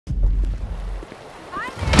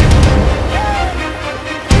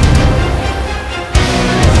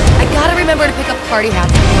party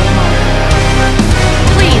hats and put them on.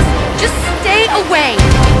 Please, just stay away.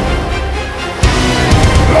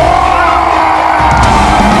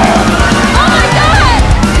 Oh my God!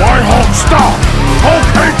 Why Hulk stop? Hulk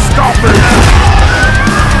ain't stopping!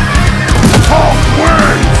 Hulk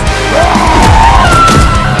wins!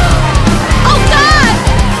 Oh God!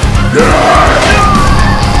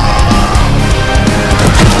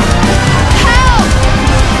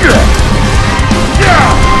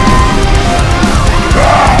 Help!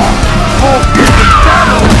 Hulk is in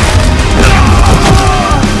battle!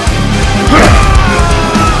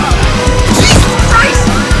 Jesus Christ!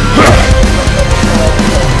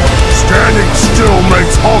 Standing still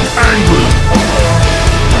makes Hulk angry!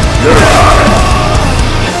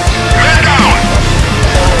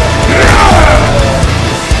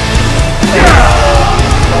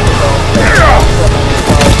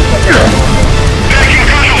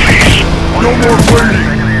 No more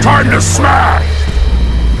waiting! Time to smash!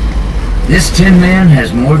 This Tin Man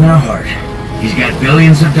has more than a heart. He's got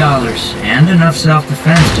billions of dollars and enough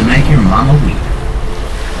self-defense to make your mama weep.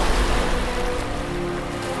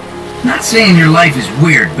 Not saying your life is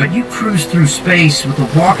weird, but you cruise through space with a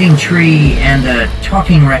walking tree and a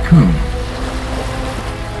talking raccoon.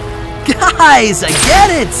 Guys, I get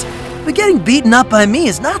it! But getting beaten up by me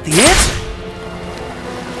is not the answer.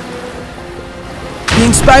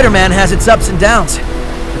 Being Spider-Man has its ups and downs,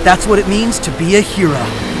 but that's what it means to be a hero.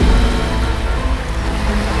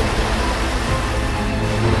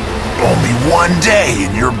 Only one day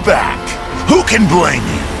and you're back. Who can blame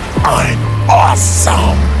you? I'm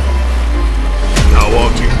awesome! Thou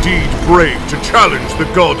art indeed brave to challenge the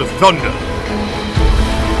God of Thunder.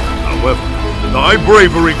 However, thy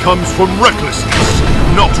bravery comes from recklessness,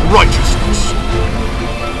 not righteousness.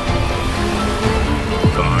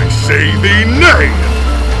 I say thee nay!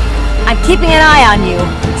 I'm keeping an eye on you,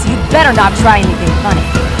 so you better not try anything funny.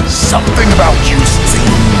 Something about you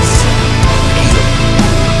seems evil.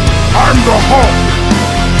 I'm the Hulk!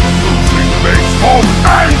 Losing makes Hulk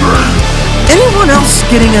angry! Anyone else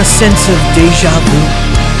getting a sense of deja vu?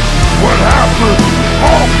 What happened?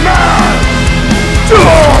 Hulk man!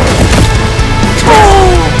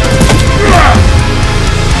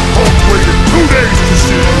 Hulk waited 2 days to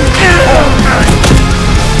see you! Hulk angry!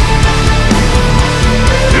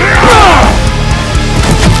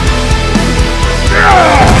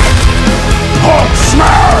 Hulk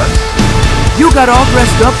smash! You got all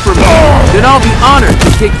dressed up for me, then I'll be honored to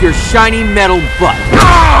kick your shiny metal butt.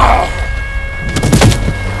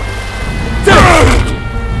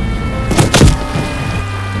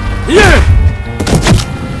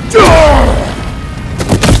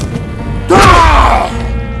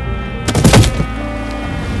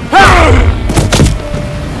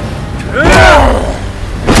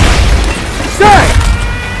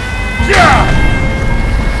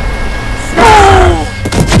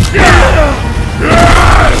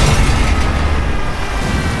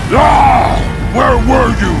 Where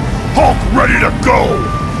were you? Hulk ready to go!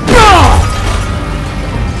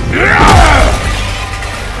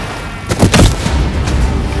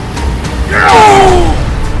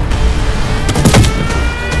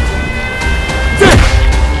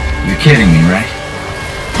 You're kidding me, right?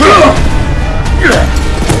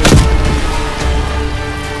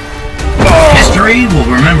 History will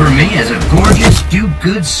remember me as a gorgeous,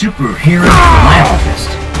 do-good superhero philanthropist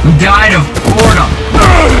who died of boredom.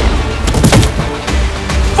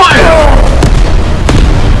 Fire!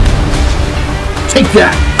 Take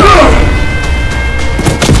that!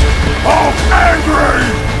 Hulk angry!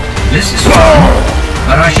 This is fun,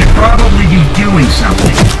 but I should probably be doing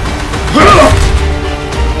something.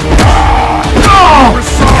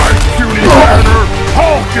 Besides, puny banner,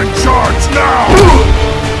 Hulk in charge now!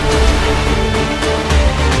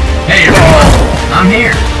 Hey everyone, I'm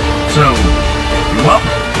here, so you're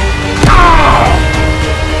welcome.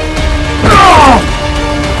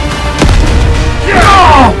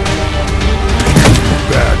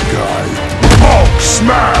 Bad guy, Hulk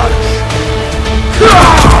smash!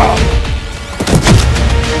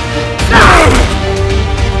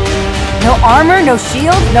 No armor, no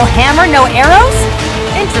shield, no hammer, no arrows?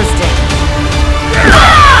 Interesting.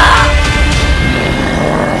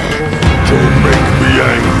 Don't make me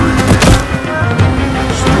angry.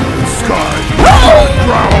 Stupid sky.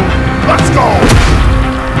 Ground. Let's go.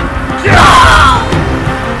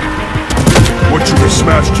 What you we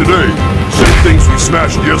smashed today? Same things we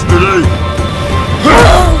smashed yesterday?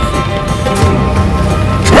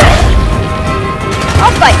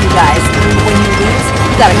 I'll fight you guys. When you lose,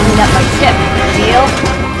 you gotta clean up my ship. Deal?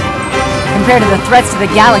 Compared to the threats to the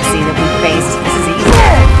galaxy that we faced, this is easy.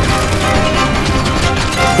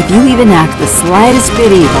 If you even act the slightest bit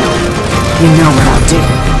evil, you know what I'll do.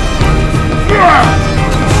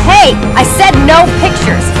 Hey! I said no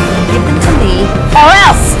pictures! Give them to me, or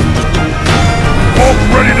else! Hulk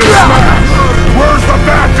ready to smash! Where's the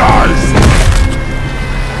bad guys?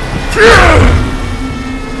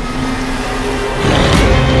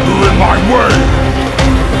 You're in my way!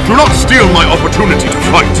 Do not steal my opportunity to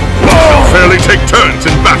fight. I'll fairly take turns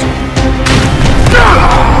in battle.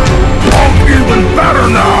 I'm even better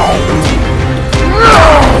now!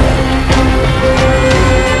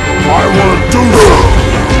 I will do so!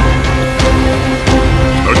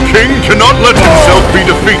 The king cannot let himself be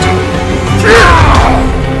defeated.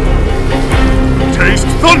 Taste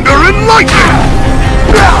thunder and lightning!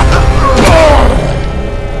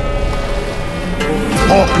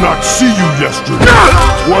 Hulk not see you yesterday.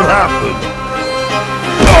 What happened?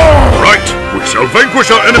 Right, we shall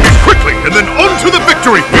vanquish our enemies quickly and then on to the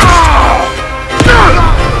victory feast!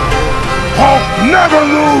 Hulk never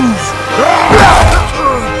lose!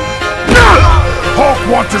 Hulk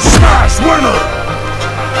want to smash winner!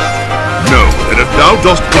 Know that if thou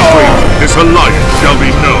dost betray me, this alliance shall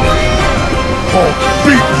be known. Hulk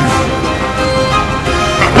beat you!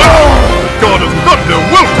 God of Thunder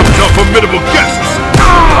welcomes our formidable guests!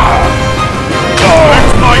 Let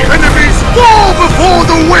my enemies fall before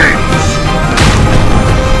the winds!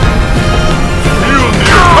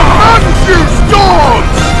 Mjolnir commands you,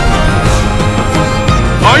 storms!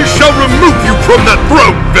 I shall remove you from that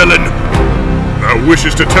throne, villain! Thou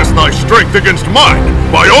wishes to test thy strength against mine,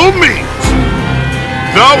 by all means!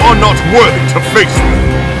 Thou art not worthy to face me!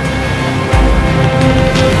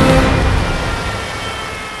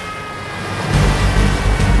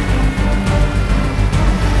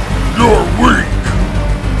 You're weak!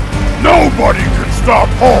 Nobody can stop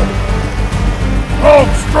Hulk! Hulk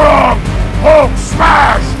strong! Hulk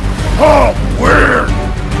smash! Hulk weird!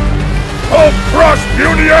 Hulk crush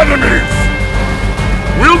puny enemies!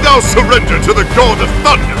 Wilt thou surrender to the God of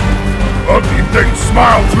Thunder? Ugly things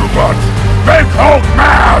smile too much! Make Hulk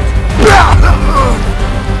mad!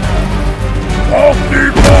 Hulk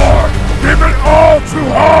need more! Give it all to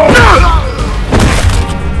Hulk!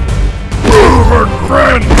 You hurt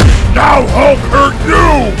friend! Now Hulk hurt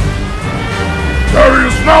you! There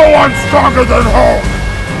is no one stronger than Hulk!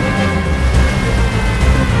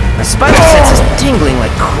 My spider sense is tingling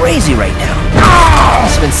like crazy right now.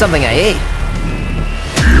 Must have been something I ate.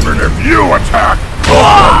 Even if you attack, Hulk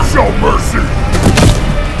won't show mercy!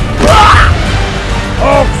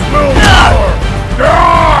 Hulk will more!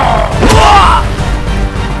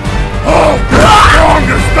 Hulk is the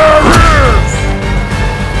strongest there is!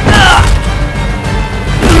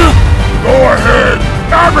 Go ahead!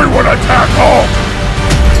 Everyone attack Hulk!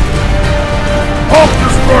 Hulk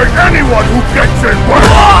destroy anyone who gets in way!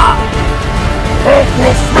 Hulk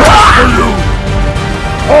will smash for you!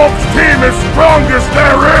 Hulk's team is strongest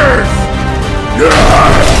there is!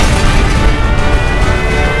 Yeah!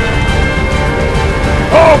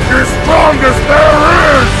 Hulk is strongest there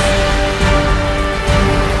is!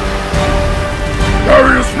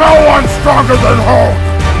 There is no one stronger than Hulk!